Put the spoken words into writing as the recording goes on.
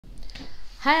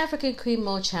Hi African Queen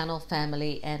Mo channel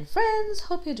family and friends,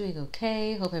 hope you're doing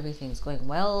okay, hope everything's going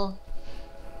well.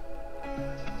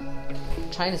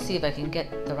 Trying to see if I can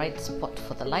get the right spot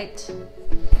for the light.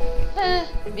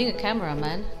 Being a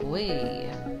cameraman,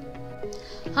 way.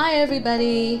 Hi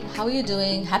everybody, how are you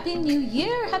doing? Happy New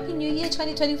Year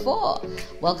 2024.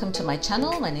 Welcome to my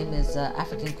channel. My name is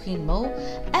African Queen Mo,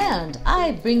 and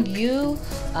I bring you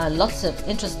lots of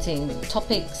interesting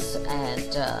topics,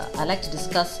 and I like to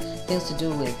discuss things to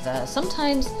do with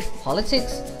sometimes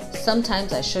politics.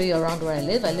 Sometimes I show you around where I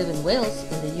live. I live in Wales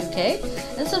in the UK,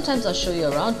 and sometimes I'll show you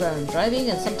around where I'm driving,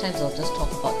 and sometimes I'll just talk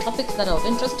about topics that are of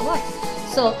interest to us.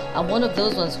 So I'm one of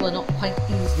those ones who are not quite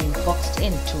easily boxed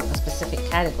into a specific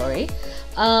category.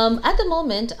 At the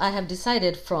moment, I have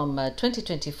decided from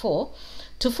 2024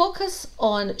 to focus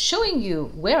on showing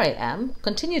you where I am,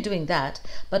 continue doing that,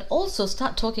 but also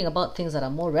start talking about things that are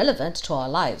more relevant to our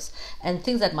lives and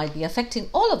things that might be affecting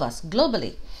all of us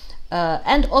globally.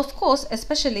 And of course,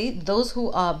 especially those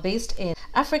who are based in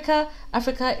Africa.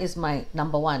 Africa is my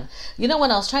number one. You know,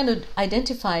 when I was trying to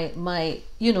identify my,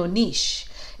 niche,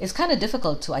 it's kind of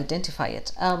difficult to identify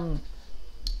it.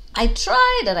 I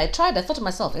tried and I tried. I thought to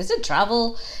myself, is it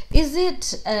travel? Is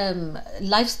it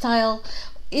lifestyle?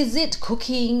 Is it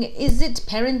cooking? Is it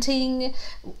parenting?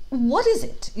 What is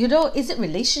it? Is it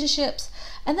relationships?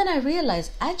 And then I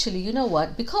realized, actually, you know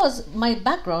what? Because my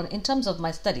background in terms of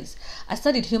my studies, I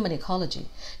studied human ecology.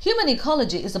 Human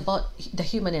ecology is about the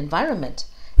human environment.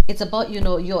 It's about,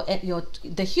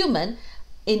 the human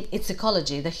in its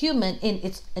ecology, the human in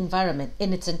its environment,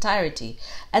 in its entirety.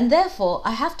 And therefore,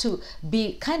 I have to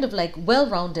be kind of like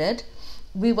well-rounded.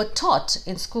 We were taught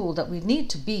in school that we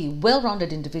need to be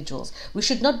well-rounded individuals. We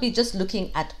should not be just looking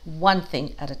at one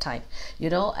thing at a time,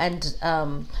 and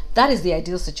that is the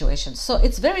ideal situation. So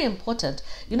it's very important.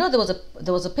 There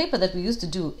was a paper that we used to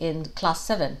do in class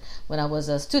 7 when I was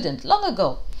a student long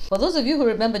ago. For those of you who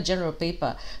remember general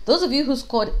paper, those of you who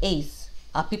scored A's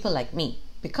are people like me,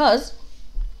 because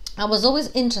I was always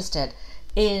interested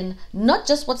in not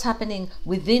just what's happening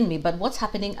within me, but what's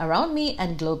happening around me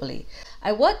and globally.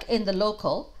 I work in the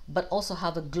local, but also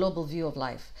have a global view of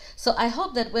life. So I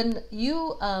hope that when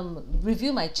you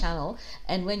review my channel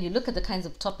and when you look at the kinds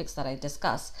of topics that I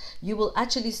discuss, you will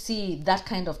actually see that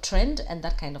kind of trend and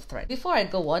that kind of thread. Before I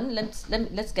go on,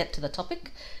 let's get to the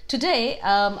topic. Today,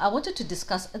 I wanted to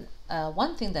discuss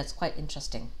one thing that's quite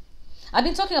interesting. I've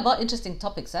been talking about interesting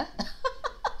topics,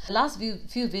 The last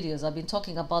few videos I've been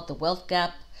talking about the wealth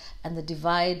gap and the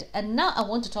divide, and now I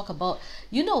want to talk about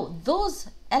those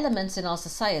elements in our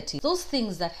society, those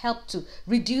things that help to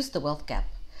reduce the wealth gap.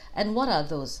 And what are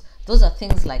those? Those are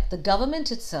things like the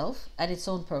government itself and its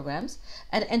own programs,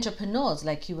 and entrepreneurs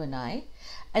like you and I,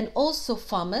 and also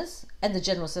farmers and the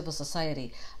general civil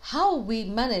society. How we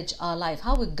manage our life,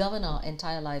 how we govern our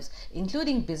entire lives,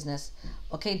 including business,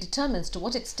 determines to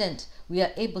what extent we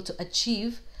are able to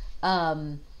achieve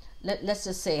let's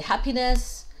just say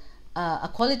happiness, a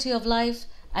quality of life,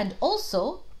 and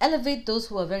also elevate those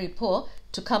who are very poor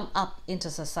to come up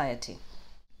into society.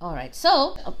 All right,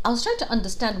 so I was trying to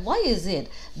understand, why is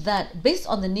it that based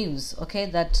on the news,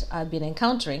 that I've been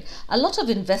encountering, a lot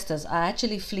of investors are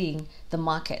actually fleeing the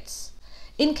markets.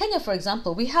 In Kenya, for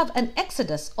example, we have an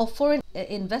exodus of foreign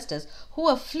investors who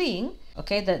are fleeing,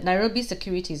 the Nairobi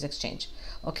Securities Exchange.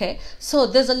 So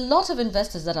there's a lot of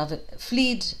investors that have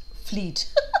fled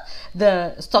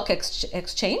the stock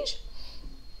exchange.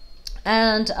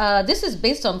 And this is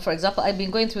based on, for example, I've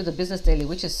been going through the Business Daily,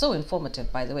 which is so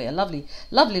informative, by the way, a lovely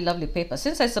paper.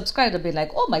 Since I subscribed, I've been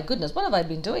like, oh my goodness, what have I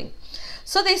been doing?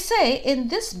 So they say in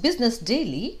this Business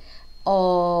Daily,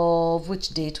 of which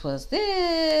date was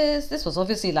this? This was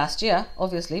obviously last year,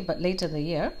 but late in the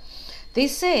year. They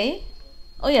say,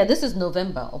 oh yeah, this is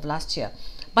November of last year.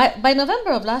 By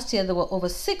November of last year, there were over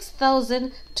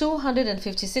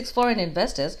 6,256 foreign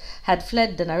investors had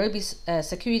fled the Nairobi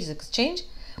Securities Exchange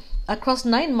across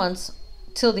 9 months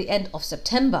till the end of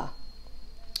September.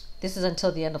 This is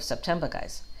until the end of September,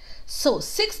 guys. So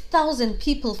 6,000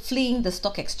 people fleeing the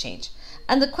stock exchange.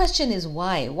 And the question is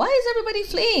why? Why is everybody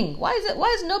fleeing? Why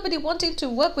is nobody wanting to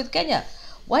work with Kenya?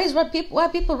 Why are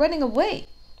people running away?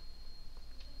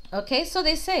 So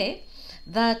they say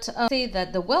that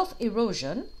the wealth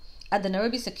erosion at the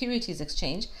Nairobi Securities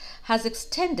Exchange has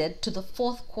extended to the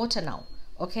 4th quarter now,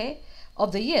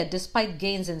 of the year, despite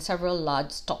gains in several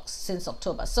large stocks since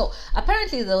October. So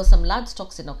apparently there were some large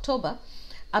stocks in October.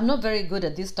 I'm not very good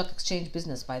at this stock exchange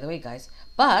business, by the way, guys,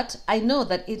 but I know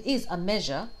that it is a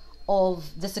measure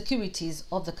of the securities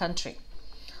of the country.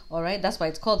 All right, that's why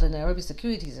it's called the Nairobi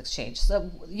Securities Exchange.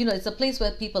 So, it's a place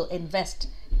where people invest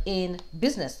in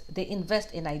business, they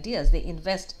invest in ideas, they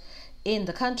invest in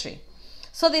the country.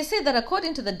 So they say that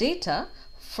according to the data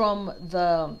from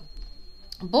the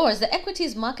bourse, the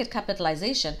equities market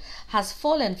capitalization has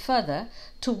fallen further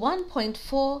to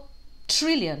 1.4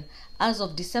 trillion as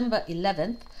of December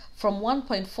 11th from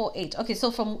 1.48. Okay,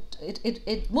 so from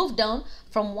it moved down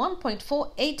from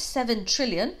 1.487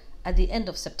 trillion at the end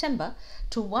of September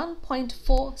to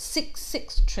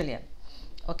 1.466 trillion.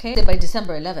 Okay, by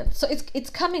December 11th. So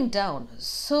it's coming down.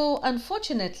 So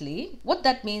unfortunately, what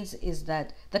that means is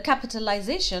that the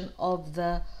capitalization of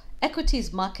the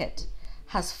equities market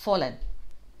has fallen,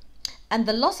 and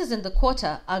the losses in the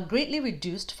quarter are greatly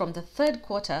reduced from the third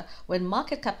quarter, when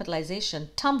market capitalization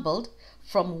tumbled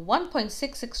from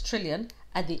 1.66 trillion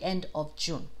at the end of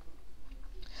June.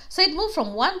 So it moved from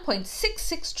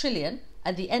 1.66 trillion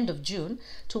at the end of June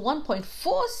to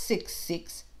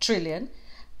 1.466 trillion,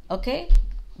 okay,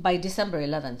 by December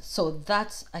 11th. So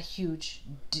that's a huge,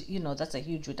 that's a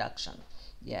huge reduction.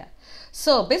 Yeah.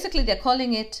 So basically they're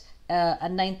calling it a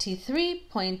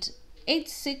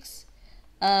 93.86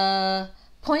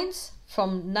 points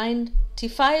from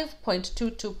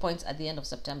 95.22 points at the end of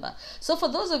September. So for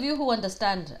those of you who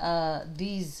understand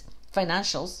these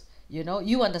financials,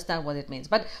 you understand what it means.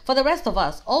 But for the rest of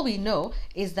us, all we know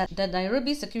is that the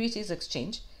Nairobi Securities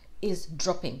Exchange is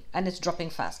dropping, and it's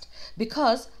dropping fast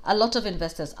because a lot of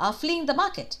investors are fleeing the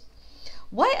market.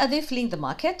 Why are they fleeing the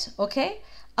market? Okay,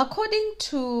 according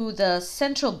to the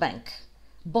central bank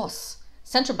of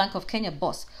Kenya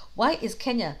boss, why is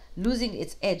Kenya losing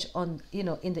its edge on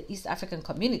in the East African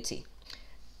community?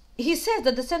 He says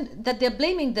that that they're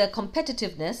blaming their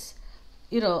competitiveness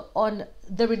on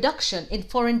the reduction in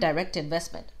foreign direct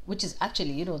investment, which is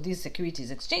actually, these securities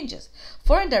exchanges.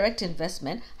 Foreign direct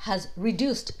investment has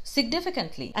reduced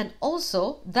significantly, and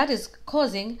also that is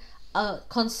causing a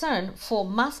concern for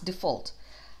mass default.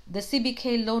 The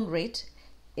CBK loan rate,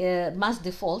 mass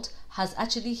default, has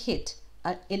actually hit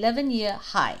an 11-year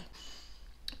high.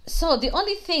 So the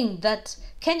only thing that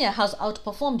Kenya has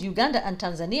outperformed Uganda and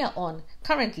Tanzania on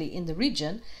currently in the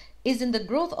region is in the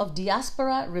growth of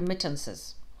diaspora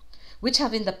remittances, which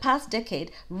have in the past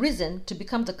decade risen to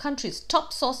become the country's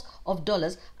top source of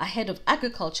dollars, ahead of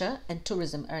agriculture and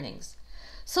tourism earnings.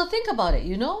 So think about it,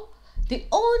 the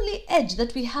only edge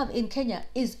that we have in Kenya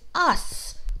is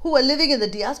us who are living in the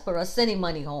diaspora sending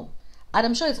money home. And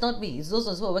I'm sure it's not me, it's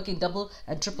those who are working double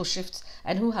and triple shifts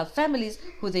and who have families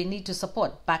who they need to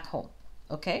support back home.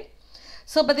 Okay?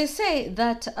 So, but they say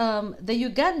that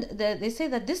they say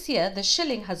that this year the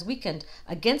shilling has weakened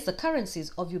against the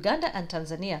currencies of Uganda and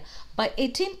Tanzania by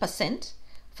 18%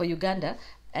 for Uganda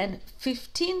and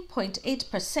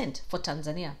 15.8% for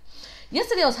Tanzania.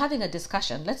 Yesterday I was having a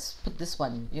discussion. Let's put this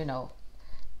one,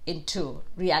 into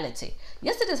reality.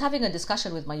 Yesterday I was having a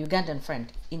discussion with my Ugandan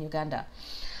friend in Uganda.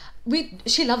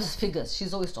 She loves figures.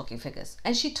 She's always talking figures.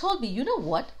 And she told me, you know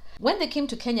what? When they came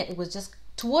to Kenya, it was just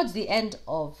towards the end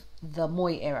of the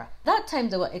Moi era. That time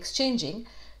they were exchanging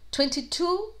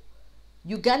 22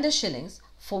 Uganda shillings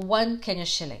for 1 Kenya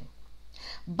shilling.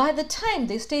 By the time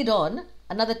they stayed on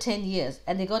another 10 years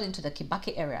and they got into the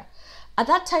Kibaki era, at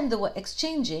that time they were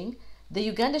exchanging, the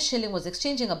Uganda shilling was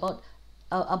exchanging about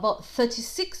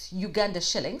 36 Uganda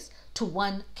shillings to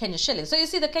 1 Kenya shilling. So you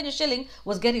see, the Kenya shilling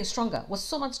was getting stronger, was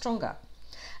so much stronger.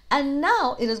 And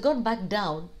now it has gone back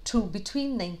down to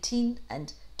between 19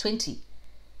 and 20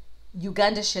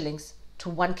 Uganda shillings to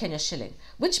 1 Kenya shilling,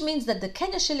 which means that the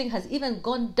Kenya shilling has even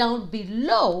gone down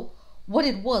below what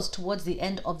it was towards the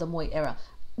end of the Moi era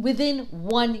within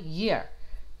 1 year.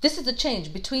 This is the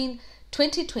change between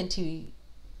 2022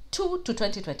 to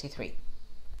 2023.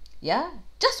 Yeah,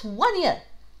 just 1 year.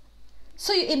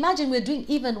 So you imagine we're doing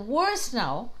even worse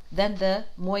now than the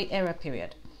Moi era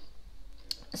period.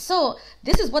 So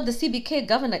this is what the CBK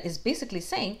governor is basically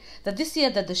saying, that this year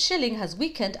that the shilling has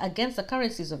weakened against the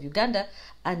currencies of Uganda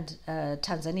and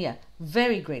Tanzania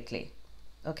very greatly.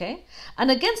 Okay,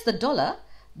 and against the dollar,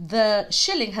 the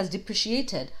shilling has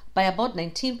depreciated by about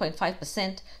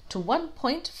 19.5% to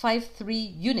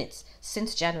 1.53 units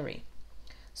since January.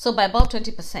 So by about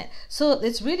 20%. So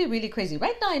it's really, really crazy.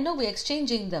 Right now, I know we're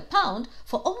exchanging the pound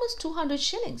for almost 200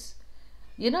 shillings.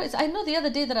 I know the other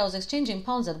day that I was exchanging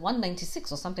pounds at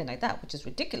 196 or something like that, which is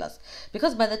ridiculous.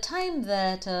 Because by the time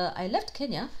that I left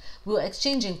Kenya, we were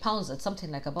exchanging pounds at something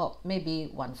like about maybe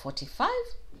 145,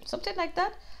 something like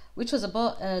that, which was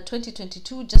about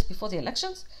 2022, just before the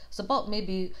elections. It's about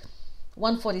maybe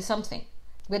 140 something.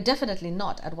 We're definitely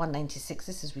not at 196.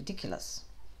 This is ridiculous.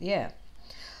 Yeah.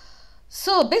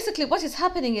 So basically what is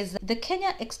happening is that the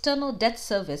Kenya External Debt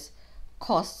Service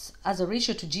costs as a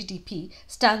ratio to GDP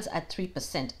stands at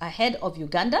 3%, ahead of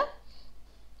Uganda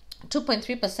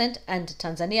 2.3% and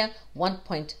Tanzania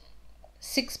 1.8%.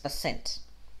 6%.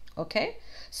 Okay,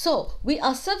 so we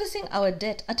are servicing our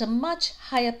debt at a much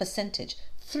higher percentage,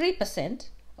 3%,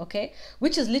 okay,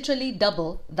 which is literally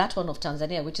double that one of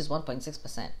Tanzania, which is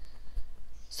 1.6%.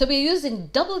 So we're using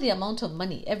double the amount of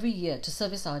money every year to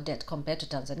service our debt compared to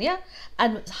Tanzania,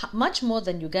 and much more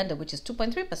than Uganda, which is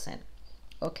 2.3%,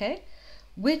 okay,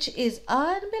 which is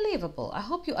unbelievable. I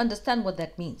hope you understand what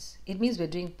that means. It means we're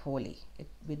doing poorly.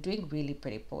 We're doing really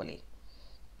pretty poorly.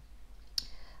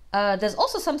 There's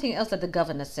also something else that the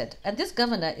governor said, and this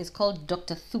governor is called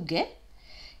Dr. Thuge.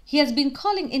 He has been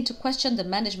calling into question the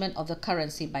management of the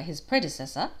currency by his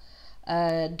predecessor,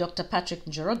 Dr. Patrick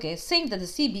Njoroge, saying that the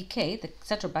CBK, the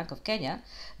Central Bank of Kenya,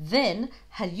 then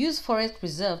had used forex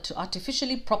reserve to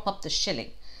artificially prop up the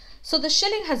shilling. So the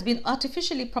shilling has been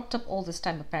artificially propped up all this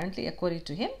time, apparently, according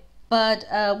to him. But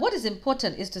what is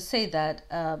important is to say that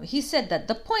he said that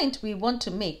the point we want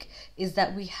to make is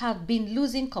that we have been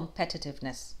losing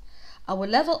competitiveness. Our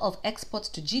level of exports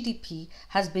to GDP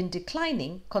has been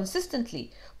declining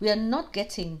consistently. We are not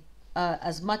getting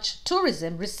as much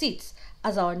tourism receipts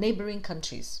as our neighboring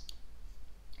countries.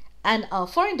 And our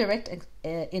foreign direct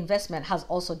investment has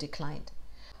also declined.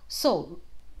 So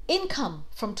income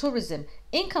from tourism,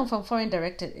 income from foreign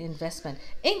direct investment,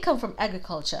 income from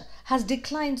agriculture has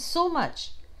declined so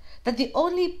much that the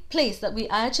only place that we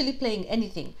are actually playing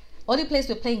anything, only place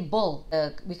we're playing ball,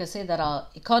 we can say that our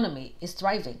economy is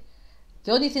thriving.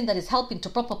 The only thing that is helping to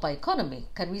prop up our economy,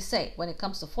 can we say, when it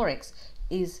comes to forex,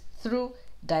 is through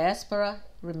diaspora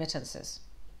remittances.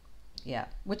 Yeah,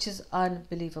 which is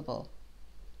unbelievable.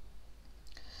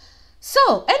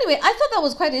 So anyway, I thought that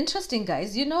was quite interesting,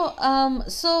 guys. You know,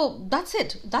 so that's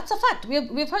it. That's a fact.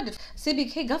 We've heard it.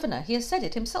 CBK governor, he has said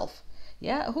it himself.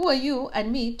 Yeah, who are you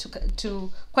and me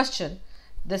to question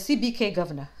the CBK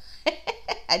governor?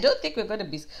 I don't think we're going to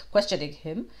be questioning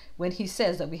him when he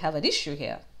says that we have an issue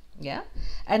here. Yeah,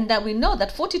 and that we know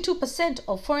that 42%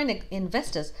 of foreign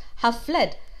investors have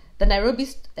fled the Nairobi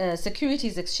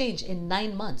Securities Exchange in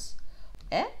 9 months.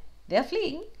 They're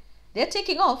fleeing. They're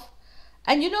taking off.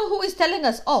 And you know who is telling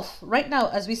us off right now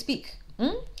as we speak?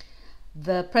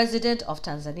 The president of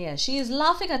Tanzania. She is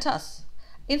laughing at us.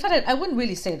 In fact, I wouldn't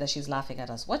really say that she's laughing at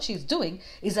us. What she's doing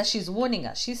is that she's warning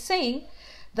us. She's saying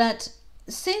that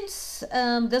since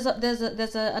there's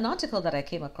an article that I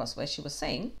came across where she was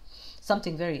saying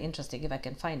something very interesting, if I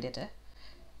can find it.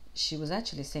 She was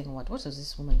actually saying, what was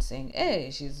this woman saying? Hey,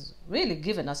 she's really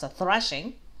given us a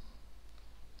thrashing.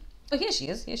 Oh, here she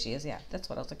is, yeah, that's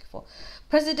what I was looking for.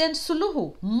 President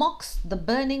Suluhu mocks the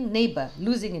burning neighbor,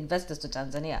 losing investors to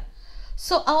Tanzania.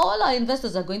 So all our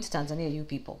investors are going to Tanzania, you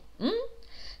people.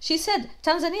 She said,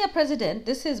 Tanzania president,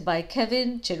 this is by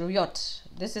Kevin Cheruyot.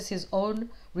 This is his own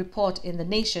report in the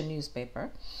Nation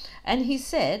newspaper. And he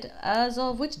said, as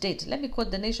of which date? Let me quote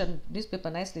the Nation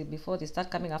newspaper nicely before they start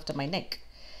coming after my neck.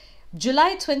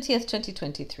 July 20th,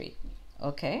 2023.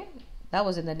 Okay, that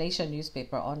was in the Nation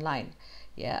newspaper online.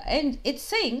 Yeah, and it's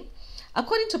saying,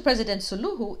 according to President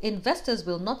Suluhu, investors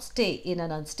will not stay in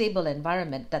an unstable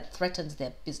environment that threatens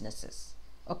their businesses.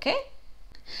 Okay?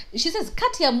 She says,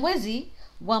 kati ya mwezi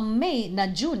wa Mei na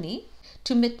Juni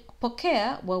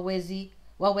tumepokea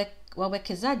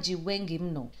wawekezaji wengi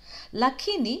mno.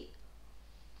 Lakini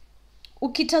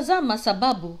ukitazama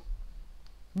sababu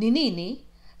ni nini?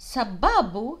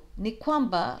 Sababu ni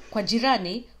kwamba kwa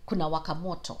jirani kuna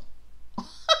wakamoto.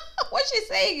 What she's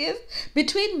saying is,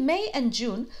 between May and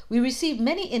June, we received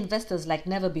many investors like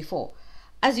never before.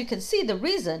 As you can see, the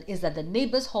reason is that the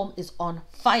neighbor's home is on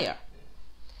fire.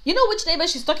 You know which neighbor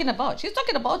she's talking about? She's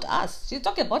talking about us. She's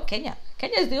talking about Kenya.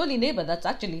 Kenya is the only neighbor that's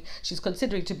actually she's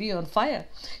considering to be on fire.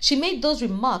 She made those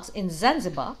remarks in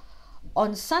Zanzibar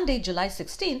on Sunday, July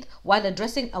 16th, while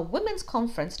addressing a women's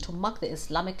conference to mark the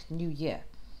Islamic New Year.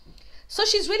 So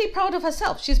she's really proud of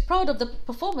herself. She's proud of the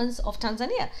performance of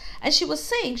Tanzania. And she was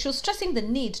stressing the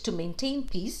need to maintain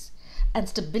peace and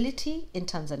stability in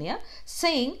Tanzania,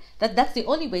 saying that that's the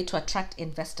only way to attract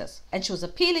investors. And she was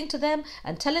appealing to them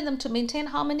and telling them to maintain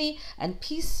harmony and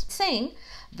peace, saying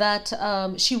that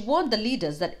she warned the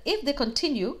leaders that if they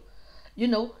continue, you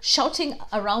know, shouting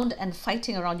around and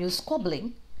fighting around,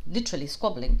 squabbling, literally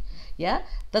squabbling, yeah,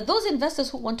 that those investors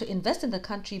who want to invest in the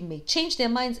country may change their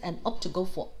minds and opt to go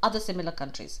for other similar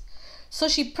countries. So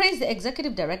she praised the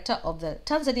executive director of the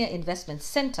Tanzania Investment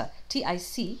Center,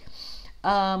 TIC,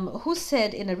 who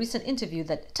said in a recent interview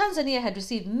that Tanzania had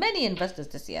received many investors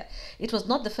this year. It was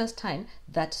not the first time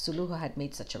that Suluhu had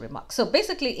made such a remark. So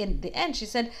basically, in the end, she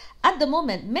said, at the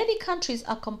moment, many countries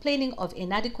are complaining of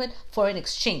inadequate foreign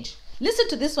exchange. Listen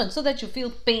to this one so that you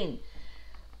feel pain.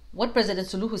 What President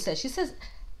Suluhu says, she says,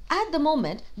 at the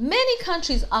moment, many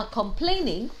countries are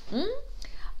complaining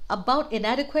about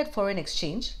inadequate foreign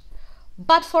exchange,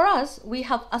 but for us, we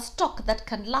have a stock that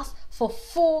can last for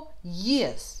 4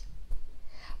 years.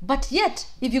 But yet,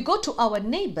 if you go to our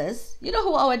neighbors, you know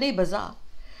who our neighbors are?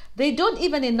 They don't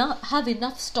even have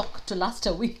enough stock to last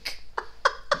a week.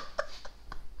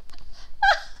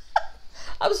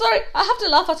 I'm sorry, I have to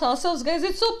laugh at ourselves, guys.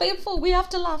 It's so painful. We have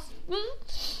to laugh.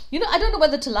 You know, I don't know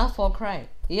whether to laugh or cry.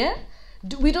 Yeah?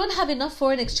 We don't have enough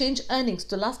foreign exchange earnings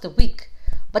to last a week.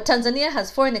 But Tanzania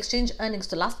has foreign exchange earnings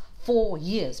to last 4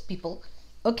 years, people.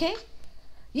 Okay?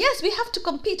 Yes, we have to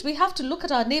compete. We have to look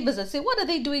at our neighbors and say, what are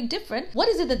they doing different? What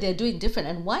is it that they're doing different?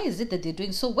 And why is it that they're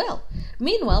doing so well?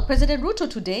 Meanwhile, President Ruto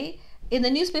today, in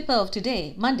the newspaper of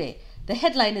today, Monday, the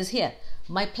headline is here: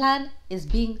 "My plan is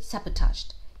being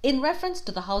sabotaged," in reference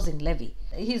to the housing levy.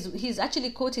 He's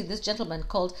actually quoting this gentleman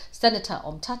called Senator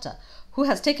Omtata, who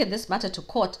has taken this matter to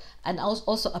court and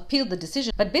also appealed the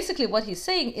decision. But basically what he's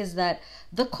saying is that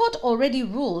the court already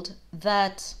ruled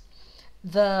that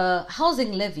the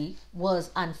housing levy was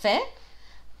unfair,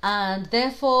 and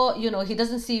therefore, you know, he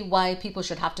doesn't see why people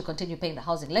should have to continue paying the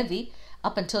housing levy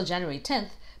up until January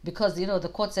 10th, because, you know, the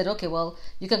court said, okay, well,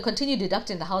 you can continue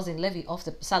deducting the housing levy off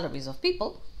the salaries of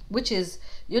people, which is,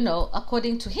 you know,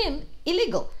 according to him,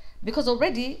 illegal, because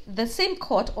already the same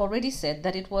court already said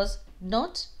that it was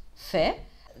not fair,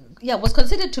 was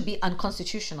considered to be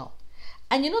unconstitutional.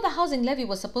 And you know, the housing levy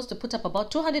was supposed to put up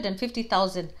about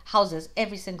 250,000 houses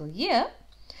every single year,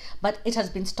 but it has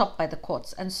been stopped by the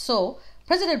courts. And so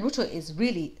President Ruto is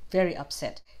really very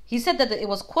upset. He said that it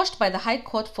was quashed by the High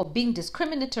Court for being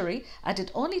discriminatory, and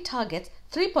it only targets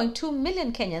 3.2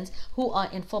 million Kenyans who are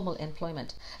in formal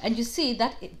employment. And you see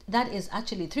that that is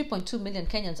actually 3.2 million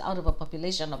Kenyans out of a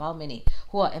population of how many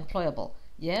who are employable.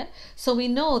 Yeah, so we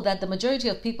know that the majority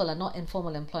of people are not in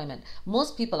formal employment.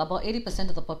 Most people, about 80%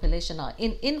 of the population, are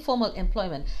in informal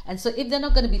employment. And so if they're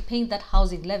not going to be paying that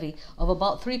housing levy of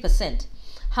about 3%,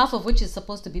 half of which is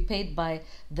supposed to be paid by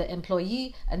the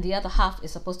employee and the other half is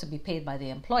supposed to be paid by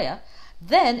the employer,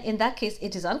 then in that case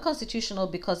it is unconstitutional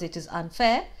because it is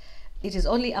unfair. It is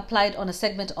only applied on a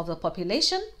segment of the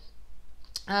population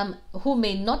who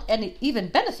may not even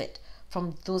benefit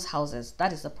from those houses.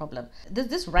 That is the problem. There's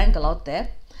this wrangle out there,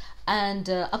 and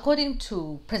according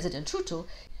to President Ruto,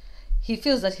 he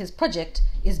feels that his project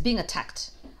is being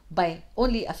attacked by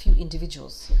only a few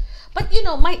individuals. But you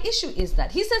know, my issue is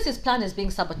that he says his plan is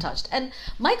being sabotaged, and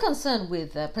my concern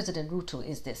with President Ruto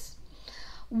is this: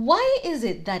 why is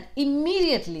it that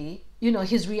immediately, you know,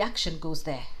 his reaction goes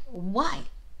there? Why?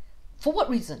 For what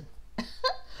reason?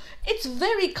 It's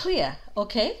very clear,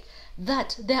 okay,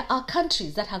 that there are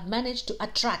countries that have managed to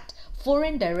attract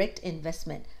foreign direct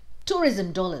investment,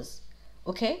 tourism dollars,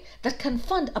 okay, that can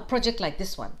fund a project like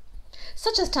this one,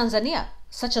 such as Tanzania,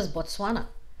 such as Botswana.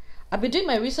 I've been doing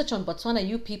my research on Botswana.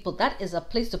 You people, that is a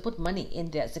place to put money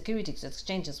in their securities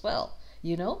exchange as well.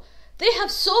 You know, they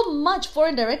have so much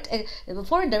foreign direct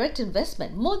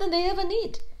investment, more than they ever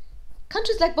need.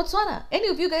 Countries like Botswana, any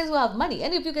of you guys who have money,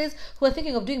 any of you guys who are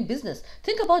thinking of doing business,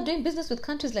 think about doing business with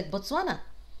countries like Botswana,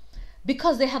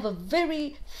 because they have a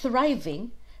very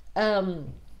thriving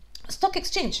stock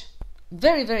exchange.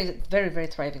 Very, very, very, very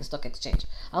thriving stock exchange.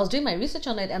 I was doing my research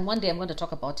on it, and one day I'm going to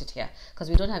talk about it here because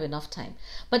we don't have enough time.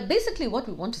 But basically what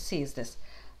we want to say is this: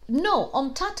 no,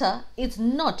 Omtata is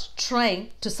not trying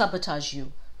to sabotage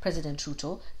you, President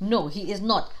Ruto. No, he is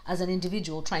not, as an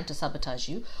individual, trying to sabotage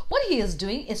you. What he is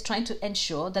doing is trying to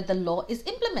ensure that the law is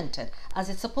implemented as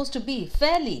it's supposed to be,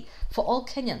 fairly for all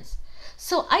Kenyans.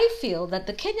 So I feel that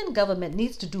the Kenyan government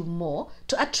needs to do more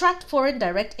to attract foreign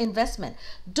direct investment.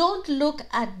 Don't look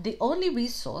at the only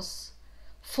resource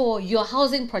for your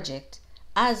housing project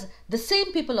as the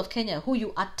same people of Kenya who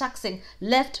you are taxing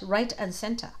left, right, and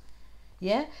center.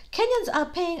 Yeah, Kenyans are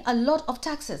paying a lot of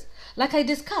taxes. Like I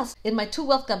discussed in my 2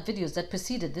 wealth gap videos that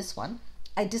preceded this one,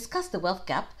 I discussed the wealth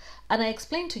gap, and I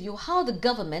explained to you how the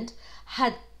government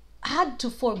had to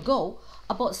forego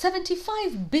about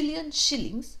 75 billion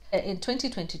shillings in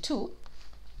 2022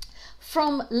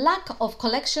 from lack of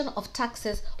collection of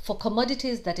taxes for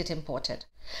commodities that it imported.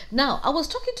 Now, I was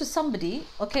talking to somebody,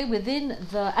 okay, within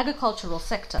the agricultural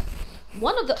sector,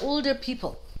 one of the older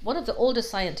people, one of the older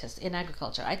scientists in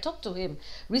agriculture. I talked to him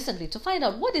recently to find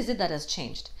out what is it that has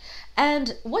changed.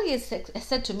 And what he has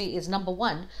said to me is, number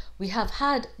one, we have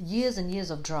had years and years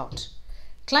of drought.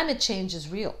 Climate change is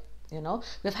real. You know,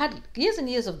 we've had years and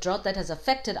years of drought that has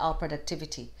affected our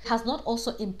productivity. It has not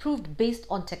also improved based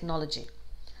on technology.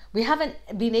 We haven't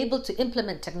been able to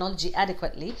implement technology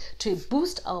adequately to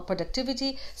boost our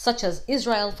productivity, such as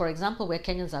Israel, for example, where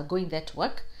Kenyans are going there to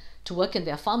work. to work in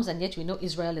their farms, and yet we know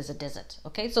Israel is a desert.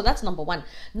 Okay, so that's number one.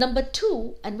 Number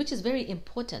two, and which is very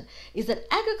important, is that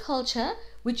agriculture,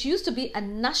 which used to be a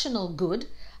national good,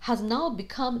 has now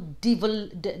become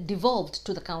devolved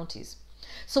to the counties.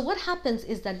 So what happens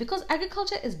is that because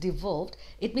agriculture is devolved,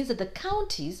 it means that the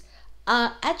counties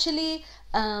are actually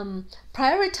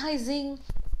prioritizing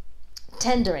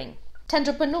tendering,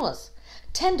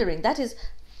 that is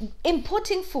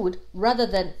importing food rather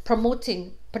than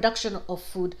promoting production of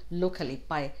food locally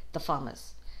by the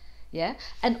farmers. Yeah,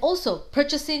 and also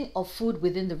purchasing of food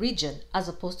within the region as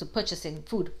opposed to purchasing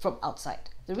food from outside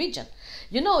the region.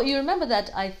 You remember that,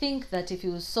 I think that if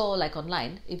you saw like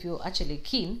online, if you're actually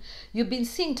keen, you've been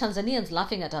seeing Tanzanians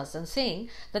laughing at us and saying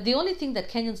that the only thing that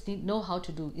Kenyans know how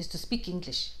to do is to speak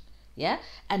English, yeah,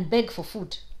 and beg for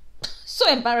food. So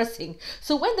embarrassing.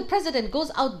 So when the president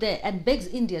goes out there and begs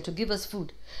India to give us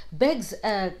food, begs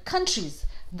countries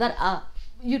that are,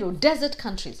 desert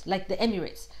countries like the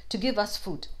Emirates to give us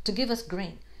food, to give us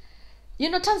grain.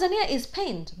 Tanzania is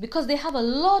pained because they have a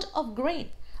lot of grain.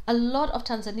 A lot of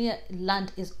Tanzania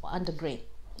land is under grain.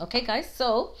 Okay, guys?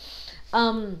 So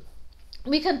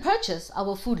we can purchase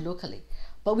our food locally,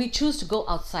 but we choose to go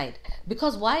outside.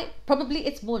 Because why? Probably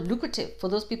it's more lucrative for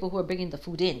those people who are bringing the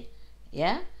food in.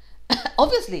 Yeah?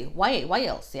 Obviously, why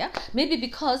else? Yeah, maybe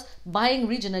because buying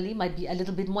regionally might be a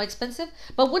little bit more expensive,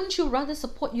 but wouldn't you rather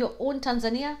support your own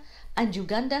Tanzania and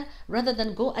Uganda rather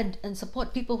than go and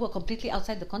support people who are completely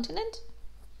outside the continent?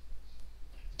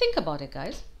 Think about it,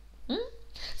 guys.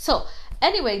 So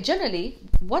anyway, generally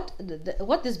what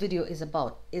this video is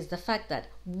about is the fact that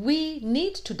we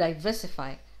need to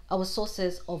diversify our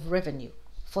sources of revenue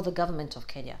for the government of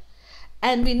Kenya,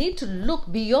 and we need to look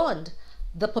beyond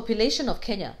the population of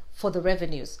Kenya for the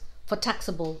revenues, for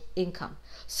taxable income.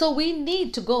 So we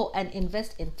need to go and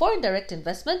invest in foreign direct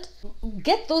investment,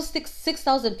 get those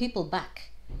 6,000 people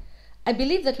back. I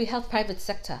believe that we have private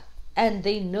sector and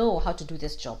they know how to do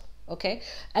this job, okay?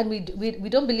 And we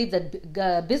don't believe that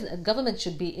government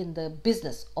should be in the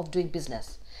business of doing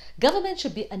business. Government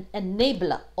should be an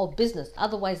enabler of business,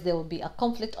 otherwise there will be a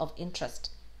conflict of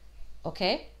interest,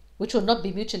 okay? Which will not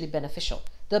be mutually beneficial.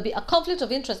 There'll be a conflict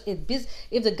of interest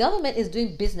if the government is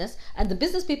doing business and the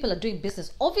business people are doing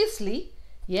business. Obviously,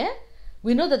 yeah,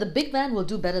 we know that the big man will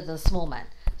do better than the small man.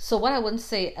 So what I want to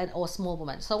say, or small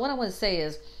woman. So what I want to say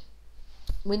is,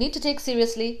 we need to take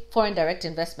seriously foreign direct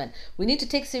investment. We need to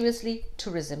take seriously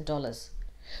tourism dollars.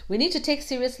 We need to take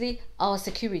seriously our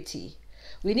security.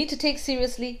 We need to take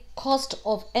seriously cost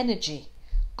of energy,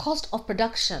 cost of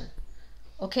production.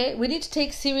 Okay, we need to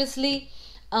take seriously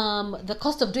the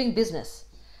cost of doing business.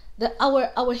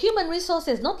 Our human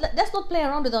resources, let's not play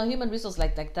around with our human resources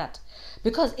like that,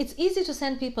 because it's easy to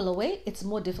send people away, it's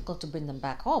more difficult to bring them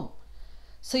back home.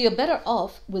 So you're better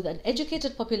off with an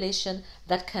educated population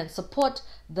that can support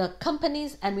the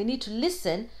companies, and we need to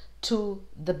listen to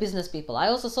the business people. I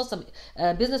also saw some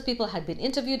business people had been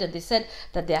interviewed, and they said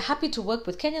that they're happy to work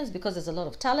with Kenyans because there's a lot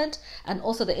of talent, and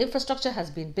also the infrastructure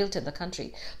has been built in the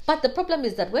country. But the problem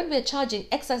is that when we're charging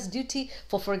excess duty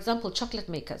for example, chocolate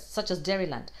makers such as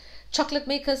Dairyland,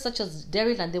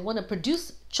 they want to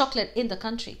produce chocolate in the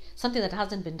country, something that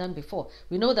hasn't been done before.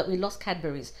 We know that we lost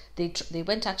Cadbury's. They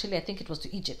went, actually, I think it was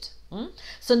to Egypt.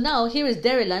 So now here is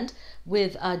Dairyland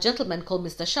with a gentleman called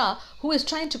Mr. Shah, who is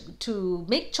trying to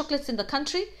make chocolates in the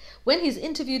country. When he's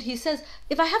interviewed, he says,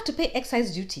 if I have to pay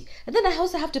excise duty, and then I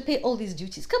also have to pay all these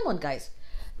duties. Come on, guys.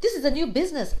 This is a new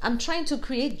business. I'm trying to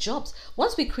create jobs.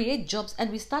 Once we create jobs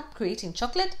and we start creating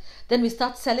chocolate, then we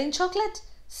start selling chocolate,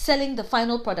 selling the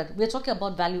final product. We're talking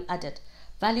about value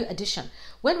addition.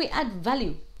 When we add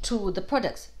value to the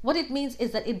products, what it means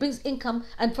is that it brings income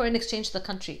and foreign exchange to the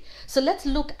country. So let's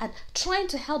look at trying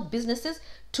to help businesses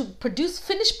to produce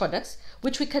finished products,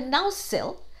 which we can now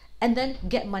sell and then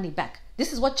get money back.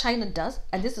 This is what China does,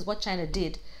 and this is what China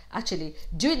did actually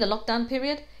during the lockdown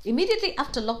period. Immediately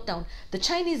after lockdown, the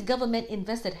Chinese government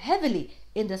invested heavily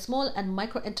in the small and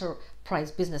micro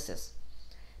enterprise businesses.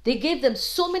 They gave them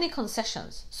so many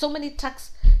concessions, so many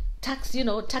tax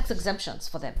exemptions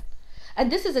for them. And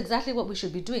this is exactly what we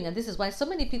should be doing. And this is why so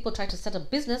many people try to set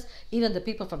up business, even the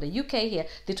people from the UK here,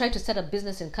 they try to set up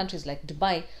business in countries like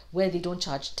Dubai where they don't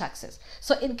charge taxes.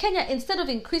 So in Kenya, instead of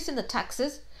increasing the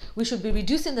taxes, we should be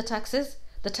reducing the taxes,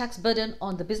 the tax burden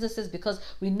on the businesses, because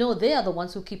we know they are the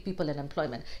ones who keep people in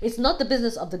employment. It's not the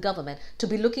business of the government to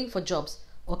be looking for jobs,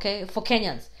 okay, for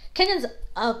Kenyans. Kenyans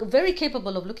are very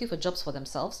capable of looking for jobs for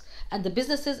themselves, and the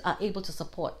businesses are able to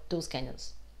support those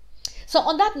Kenyans. So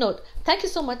on that note, thank you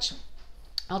so much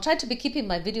I'll try to be keeping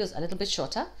my videos a little bit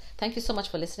shorter. Thank you so much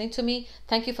for listening to me.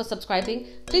 Thank you for subscribing.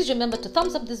 Please remember to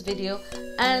thumbs up this video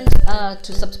and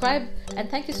to subscribe. And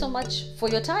thank you so much for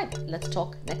your time. Let's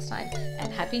talk next time.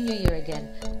 And Happy New Year again.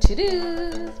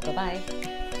 Toodoo!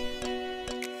 Bye-bye.